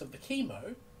effects of the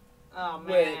chemo, Oh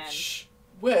man.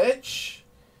 which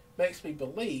makes me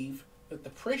believe that the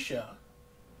pressure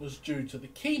was due to the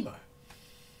chemo.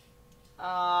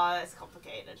 Oh, that's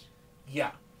complicated.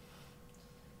 Yeah.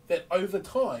 That over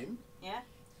time. Yeah.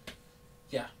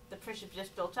 Yeah. The pressure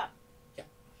just built up. Yeah.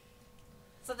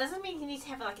 So does it mean you need to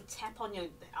have like a tap on your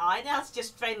eye now to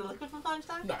just drain the liquid from time to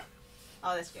time? No.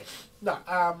 Oh, that's good. No.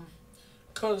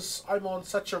 Because I'm on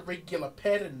such a regular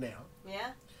pattern now.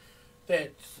 Yeah.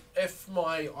 That if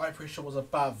my eye pressure was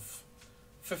above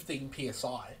 15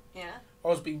 psi, Yeah. I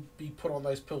was being put on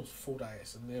those pills for 4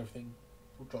 days, and everything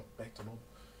will drop back to normal.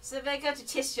 So they're going to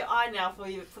test your eye now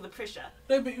for the pressure.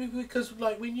 No, but because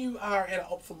like when you are at an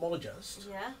ophthalmologist,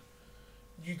 Yeah.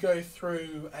 you go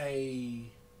through a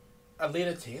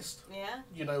letter test. Yeah.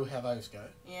 You know how those go.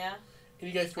 Yeah. And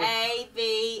you go through A,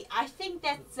 B, I think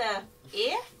that's a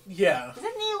F. Yeah. Is it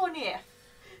an E or an F?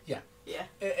 Yeah. Yeah.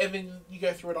 And then you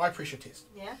go through an eye pressure test.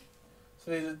 Yeah. So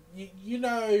there's you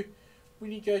know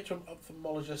when you go to an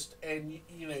ophthalmologist and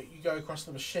you know you go across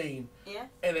the machine. Yeah.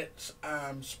 And it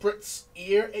spritz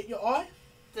air at your eye.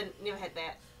 Never had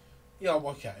that. Yeah,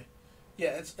 okay.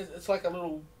 Yeah, it's like a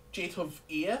little jet of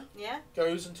air Yeah.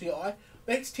 goes into your eye.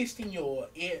 That's testing your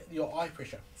eye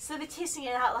pressure. So they're testing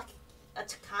it out like a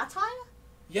car tire?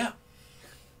 Yeah.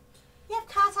 You have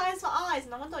car tires for eyes,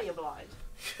 no wonder you're blind.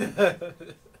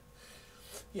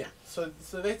 Yeah, so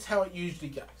that's how it usually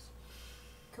goes.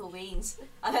 Cool beans.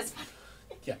 Oh, that's funny.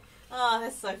 Yeah. Oh,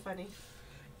 that's so funny.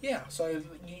 Yeah, so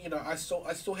you know, I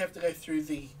still have to go through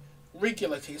the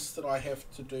regular tests that I have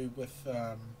to do with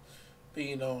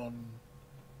being on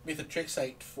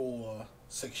methotrexate for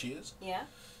 6 years. Yeah.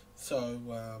 So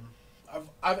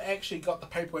I've actually got the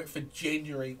paperwork for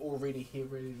January already here,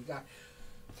 ready to go.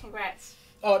 Congrats.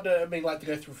 Oh no, I mean like to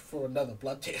go through for another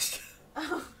blood test.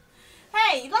 Oh.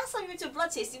 Hey, last time you went to a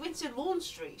blood test, you went to Lawn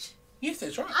Street. Yes,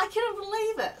 that's right. I couldn't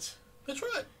believe it. That's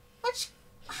right.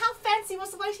 How fancy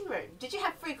was the waiting room? Did you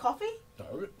have free coffee?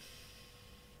 No.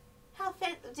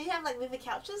 Did you have like leather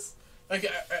couches? Okay.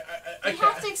 You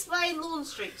have to explain Lawn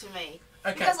Street to me.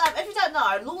 Okay. Because if you don't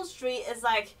know, Lawn Street is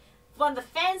like one of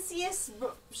the fanciest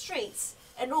streets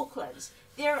in Auckland.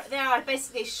 There are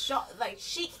basically like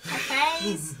chic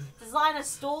cafes, designer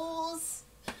stores.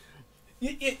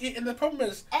 Yeah, and the problem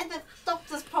is... And the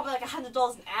doctor's probably like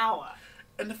 $100 an hour.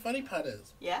 And the funny part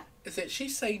is... Yeah? Is that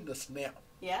she's saying this now.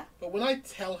 Yeah? But when I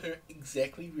tell her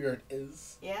exactly where it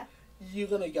is... Yeah? You're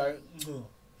going to go... Ugh.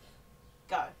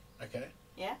 Go. Okay?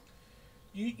 Yeah?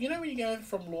 You know when you go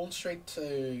from Lawn Street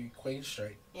to Queen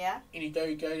Street? Yeah? And you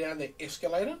go down the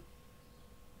escalator?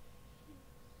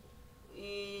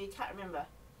 You can't remember.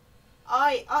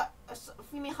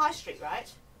 You mean High Street,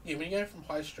 right? Yeah, when you go from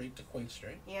High Street to Queen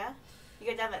Street. Yeah? You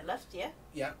go down that lift, yeah?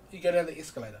 Yeah, you go down the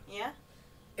escalator. Yeah?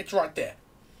 It's right there.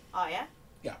 Oh, yeah?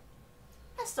 Yeah.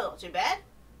 That's still not too bad.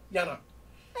 Yeah, no.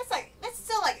 That's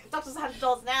still like doctor's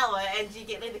 $100 an hour and you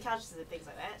get leather couches and things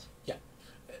like that. Yeah.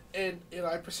 And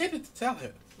I proceeded to tell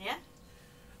her Yeah?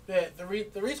 that the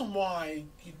reason why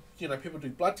you know people do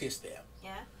blood tests there.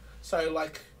 Yeah? So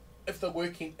like if they're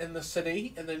working in the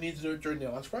city and they need to do it during their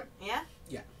lunch break. Yeah?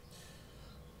 Yeah.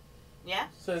 Yeah?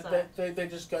 So they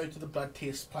just go to the blood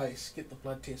test place, get the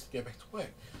blood test, and go back to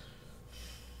work.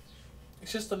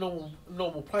 It's just a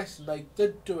normal place, and they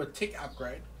did do a tech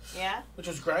upgrade. Yeah? Which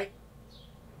was great.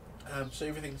 So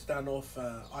everything's done off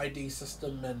ID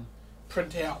system and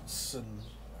printouts and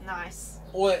Nice.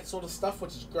 all that sort of stuff,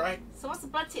 which is great. So what's the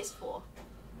blood test for?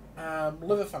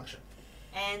 Liver function.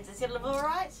 And is your liver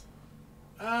alright?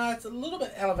 It's a little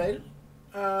bit elevated,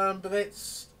 but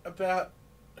that's about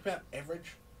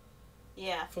average.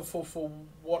 Yeah. For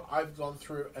what I've gone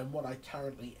through and what I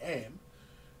currently am.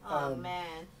 Oh,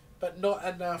 man. But not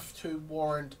enough to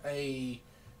warrant a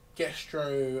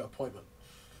gastro appointment.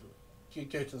 You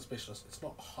go to the specialist. It's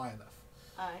not high enough.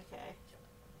 Oh, okay.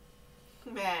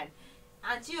 Man,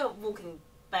 aren't you a walking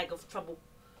bag of trouble?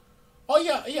 Oh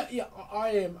yeah. I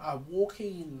am a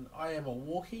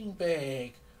walking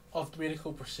bag of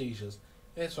medical procedures.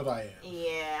 That's what I am.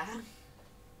 Yeah.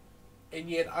 And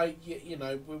yet, you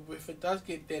know, if it does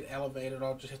get that elevated,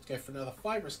 I'll just have to go for another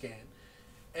fibre scan,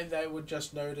 and they would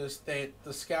just notice that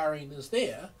the scarring is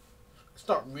there. It's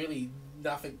not really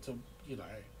nothing to, you know,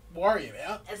 worry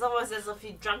about. It's almost as if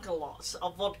you drank a lot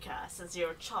of vodka since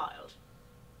you're a child.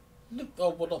 Oh,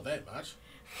 well, not that much.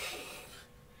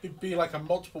 It'd be like a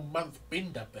multiple month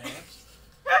bender, perhaps.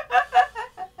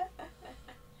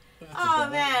 Oh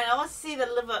man, I want to see the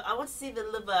liver. I want to see the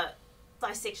liver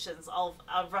dissections of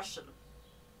a Russian.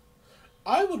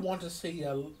 I would want to see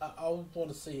a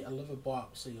liver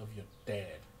biopsy of your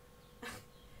dad.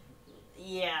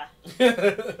 Yeah.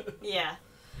 Yeah.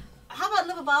 How about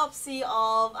liver biopsy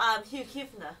of Hugh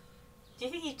Hefner? Do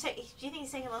you think he's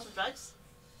taking a lot of drugs?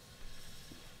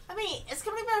 I mean, it's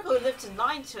completely miracle he lived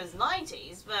to his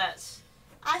 90s, but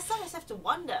I sometimes have to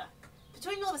wonder.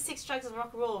 Between all the sex, drugs, and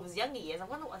rock and roll of his younger years, I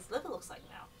wonder what his liver looks like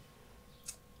now.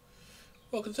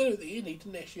 Well, considering at the end he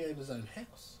didn't actually own his own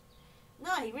house.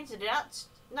 No, he rented it out.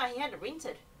 No, he had it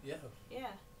rented. Yeah.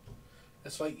 Yeah.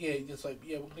 It's like, we're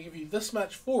going to give you this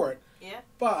much for it. Yeah.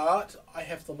 But I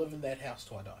have to live in that house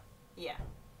till I die. Yeah.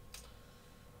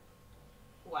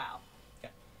 Wow. Yeah.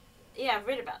 Yeah, I've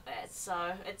read about that. So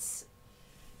it's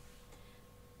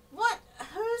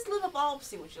whose liver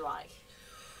biopsy would you like?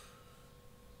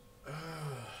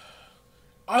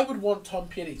 I would want Tom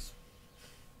Petty's.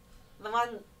 The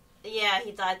one, yeah,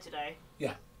 he died today.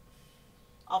 Yeah.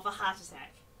 Of a heart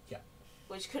attack. Yeah.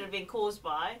 Which could have been caused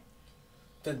by.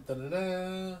 Dun, dun, dun,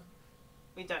 dun.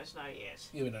 We don't know yet.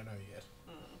 Yeah, we don't know yet.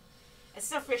 It's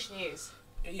still fresh news.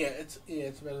 Yeah,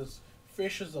 it's about as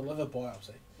fresh as a liver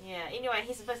biopsy. Yeah. Anyway,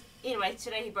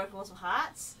 today he broke a lot of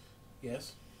hearts.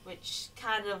 Yes. Which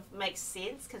kind of makes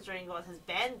sense considering what his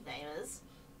band name is.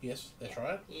 Yes, that's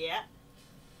right. Yeah.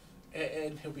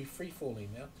 And he'll be free falling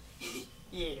now.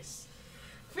 Yes.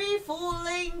 Free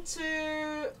falling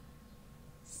to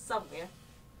somewhere.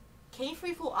 Can you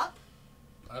free fall up?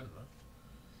 I don't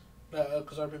know. No,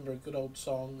 because I remember a good old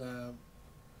song.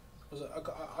 Was it? I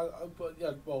forgot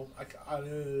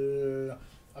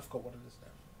what it is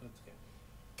now. Let's go.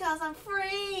 'Cause I'm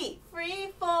free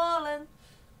falling.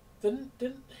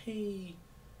 Didn't he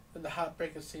in the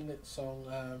Heartbreakers sing that song?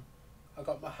 I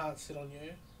got my heart set on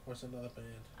you, or is it another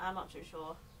band? I'm not too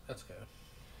sure. Let's go.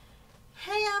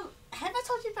 Hey, have I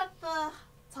told you about the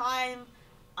time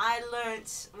I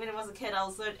learnt when I was a kid? I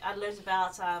learnt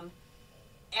about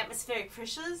atmospheric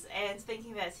pressures and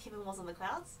thinking that heaven was in the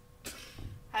clouds.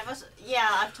 Yeah,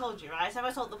 I've told you, right? Have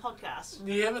I told the podcast?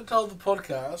 You haven't told the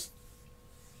podcast,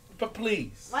 but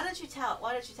please. Why don't you tell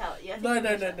it? Yeah, No.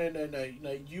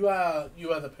 You are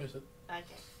the person.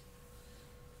 Okay.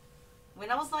 When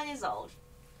I was 9 years old,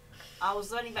 I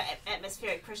was learning about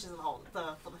atmospheric pressures for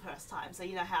the first time. So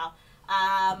you know how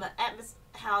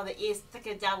how the air's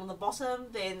thicker down on the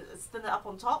bottom, then it's thinner up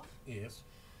on top. Yes.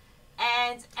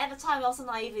 And at the time, I also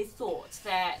naively thought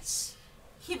that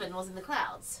heaven was in the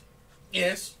clouds.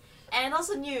 Yes. And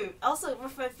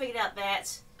figured out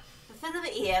that the thinner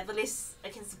the air, the less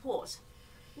it can support.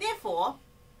 Therefore,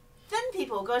 thin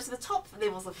people go to the top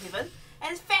levels of heaven,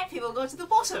 and fat people go to the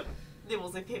bottom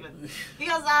levels of heaven.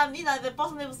 Because, the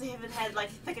bottom levels of heaven had,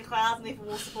 thicker clouds and therefore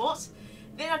more support.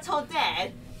 Then I told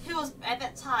Dad, who was, at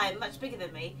that time, much bigger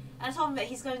than me, and I told him that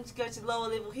he's going to go to lower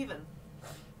level heaven.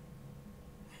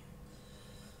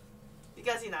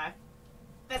 Because,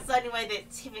 that's the only way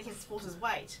that heaven can support his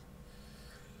weight.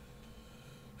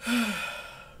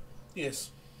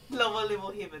 Yes. Lower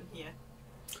level heaven, yeah.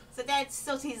 So Dad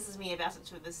still teases me about it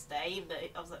to this day, even though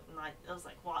I was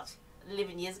like, what,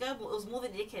 11 years ago? Well, it was more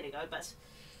than a decade ago, but,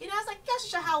 I was like, gosh, to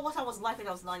show what I was like when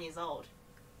I was 9 years old.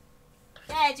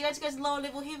 Dad, you had to go to lower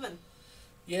level heaven.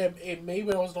 Yeah, and me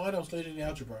when I was 9, I was learning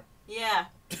algebra. Yeah.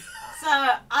 So,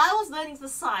 I was learning the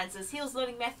sciences, he was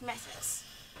learning mathematics.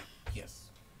 Yes.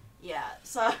 Yeah,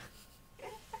 so...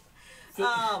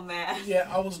 Oh, man. Yeah,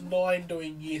 I was 9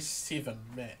 doing year 7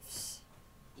 maths.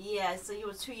 Yeah, so you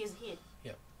were 2 years ahead.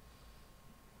 Yep.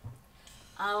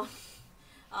 Oh,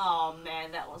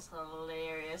 man, that was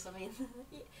hilarious. I mean,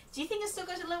 do you think it's still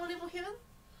going to lower level heaven?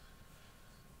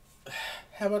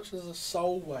 How much does a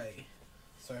soul weigh,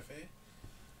 Sophie?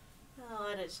 Oh,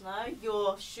 I don't know.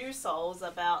 Your shoe sole's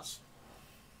about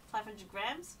 500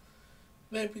 grams.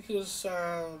 No, because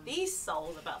These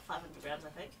soles about 500 grams, I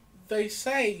think. they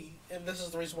say, and this is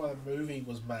the reason why the movie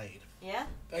was made, Yeah?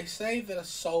 they say that a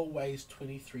soul weighs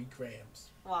 23 grams.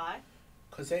 Why?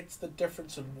 Because that's the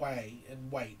difference in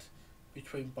weight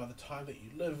between by the time that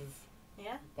you live,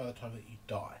 Yeah? by the time that you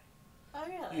die. Oh,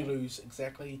 really? You lose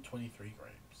exactly 23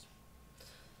 grams.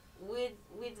 Where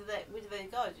do they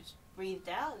go? Just breathed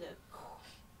out?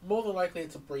 More than likely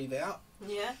it's a breathe out.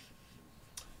 Yeah?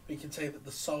 we can say that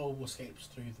the soul escapes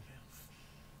through the mouth.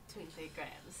 23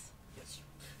 grams. Yes.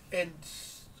 And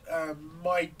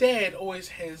my dad always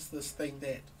has this thing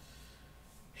that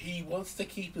he wants to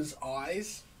keep his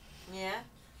eyes Yeah.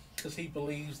 because he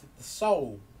believes that the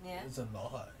soul Yeah. is in the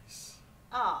eyes.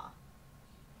 Ah.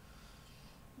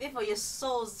 Therefore, your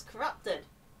soul's corrupted.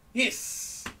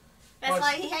 Yes. That's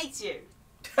why he hates you.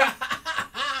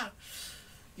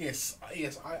 Yes.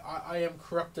 I am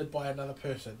corrupted by another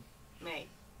person. Me.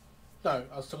 No,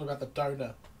 I was talking about the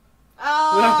donor.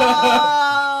 Oh.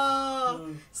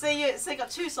 So you got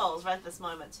two souls right at this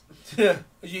moment. Yeah,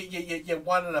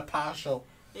 one and a partial.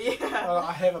 Yeah.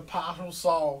 I have a partial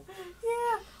soul.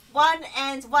 Yeah. 1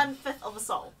 and 1/5 of a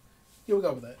soul. You'll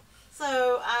go with that.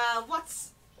 So, what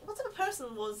type of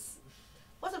person was?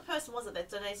 What type of person was it that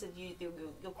donated you your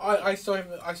I still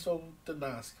didn't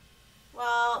ask.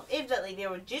 Well, evidently they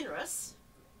were generous.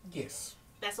 Yes.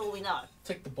 That's all we know.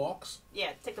 Tick the box.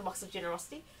 Yeah, tick the box of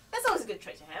generosity. That's always a good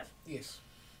trait to have. Yes.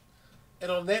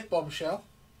 And on that bombshell.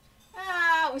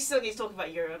 We still need to talk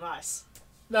about Yuri on Ice.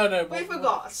 No. We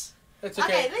forgot. It's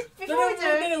okay. Before we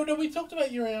do... No, we talked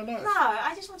about Yuri on Ice. No,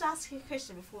 I just want to ask you a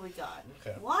question before we go.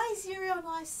 Okay. Why is Yuri on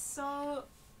Ice so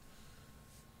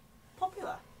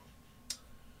popular?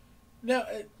 No,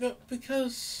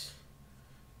 because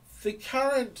the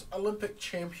current Olympic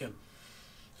champion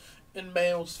in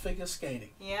males figure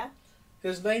skating, Yeah?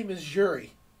 his name is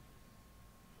Yuri.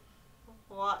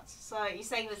 What? So you're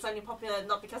saying it's only popular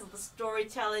not because of the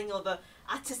storytelling or the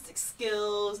artistic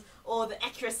skills or the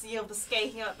accuracy of the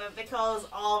skating, but because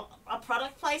of a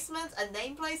product placement, a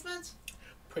name placement?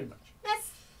 Pretty much.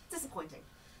 That's disappointing.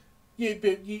 Yeah,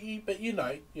 but you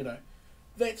know,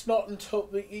 that's not until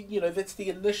that's the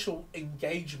initial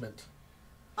engagement.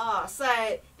 Oh,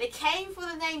 so they came for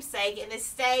the namesake and they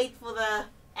stayed for the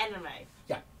anime.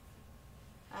 Yeah.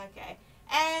 Okay.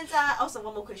 And also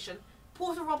one more question.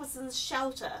 Porter Robinson's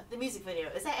Shelter, the music video,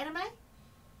 is that anime?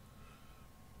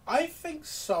 I think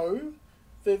so.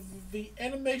 The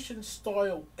animation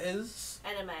style is,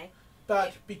 Anime.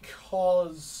 but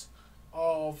because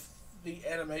of the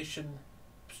animation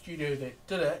studio that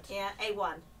did it, Yeah,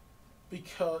 A1.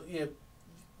 because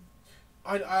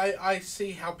I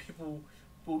see how people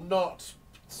will not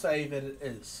say that it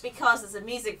is. Because it's a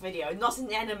music video, not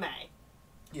an anime.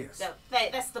 Yes. So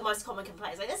that's the most common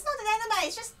complaint. It's like, it's not an anime,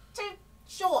 it's just too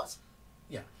short.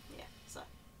 Yeah. Yeah, so.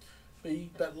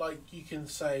 But like you can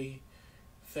say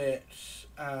that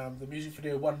the music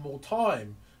video One More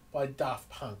Time by Daft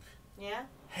Punk Yeah?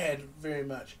 had very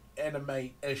much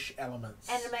anime-ish elements.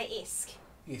 Anime-esque.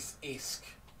 Yes, esque.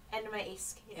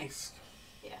 Anime-esque, yeah. Esque.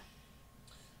 Yeah.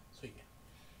 So yeah.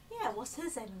 Yeah, what's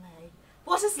his anime?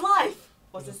 What's his life?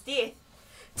 What's his death?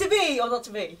 To be or not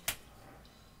to be?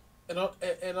 And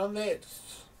on that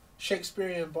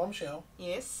Shakespearean bombshell.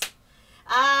 Yes.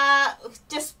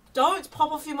 Just don't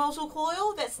pop off your mortal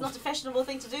coil. That's not a fashionable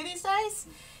thing to do these days.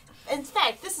 In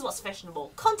fact, this is what's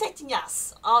fashionable. Contacting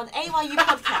us on AYU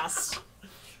Podcast.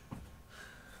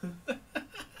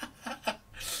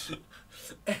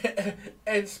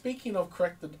 And speaking of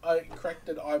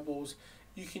corrected eyeballs,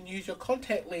 you can use your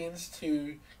contact lens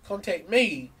to contact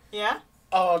me Yeah?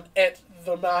 on at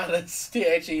themarnus,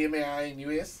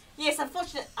 THEMARNUS. Yes,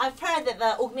 unfortunately, I've heard that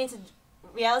the augmented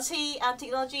reality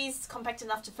technology is compact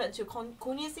enough to fit into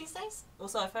corneas these days.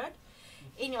 Also, I've heard.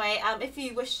 Anyway, if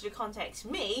you wish to contact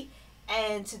me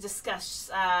and to discuss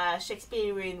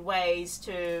Shakespearean ways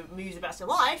to muse about your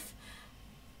life,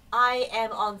 I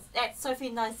am on at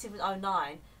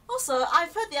Sophie9709. Also,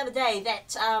 I've heard the other day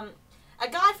that a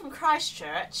guy from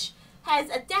Christchurch has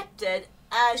adapted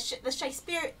has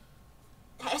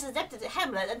adapted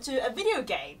Hamlet into a video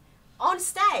game on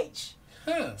stage.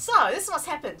 Huh. So this is what's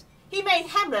happened. He made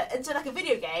Hamlet into like a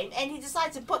video game, and he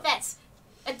decided to put that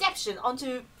adaptation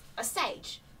onto a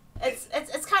stage.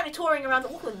 It's currently touring around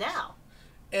Auckland now.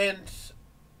 And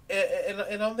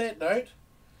on that note,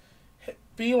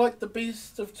 be like the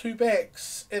beast of two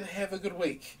backs and have a good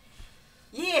week.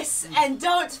 Yes, and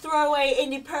don't throw away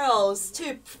any pearls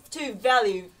too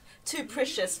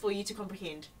precious for you to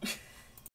comprehend.